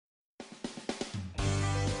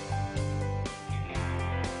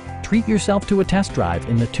treat yourself to a test drive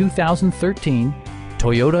in the 2013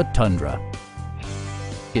 Toyota Tundra.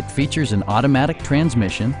 It features an automatic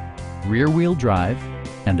transmission, rear-wheel drive,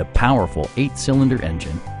 and a powerful 8-cylinder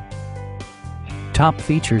engine. Top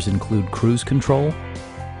features include cruise control,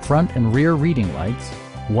 front and rear reading lights,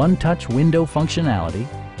 one-touch window functionality,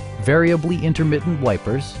 variably intermittent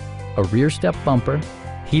wipers, a rear step bumper,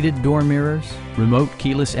 heated door mirrors, remote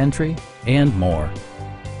keyless entry, and more.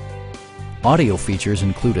 Audio features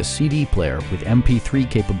include a CD player with MP3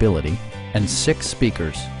 capability and 6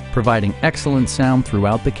 speakers, providing excellent sound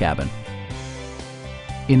throughout the cabin.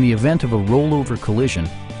 In the event of a rollover collision,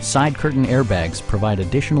 side curtain airbags provide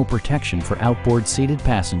additional protection for outboard seated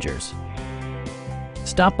passengers.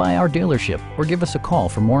 Stop by our dealership or give us a call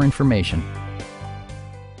for more information.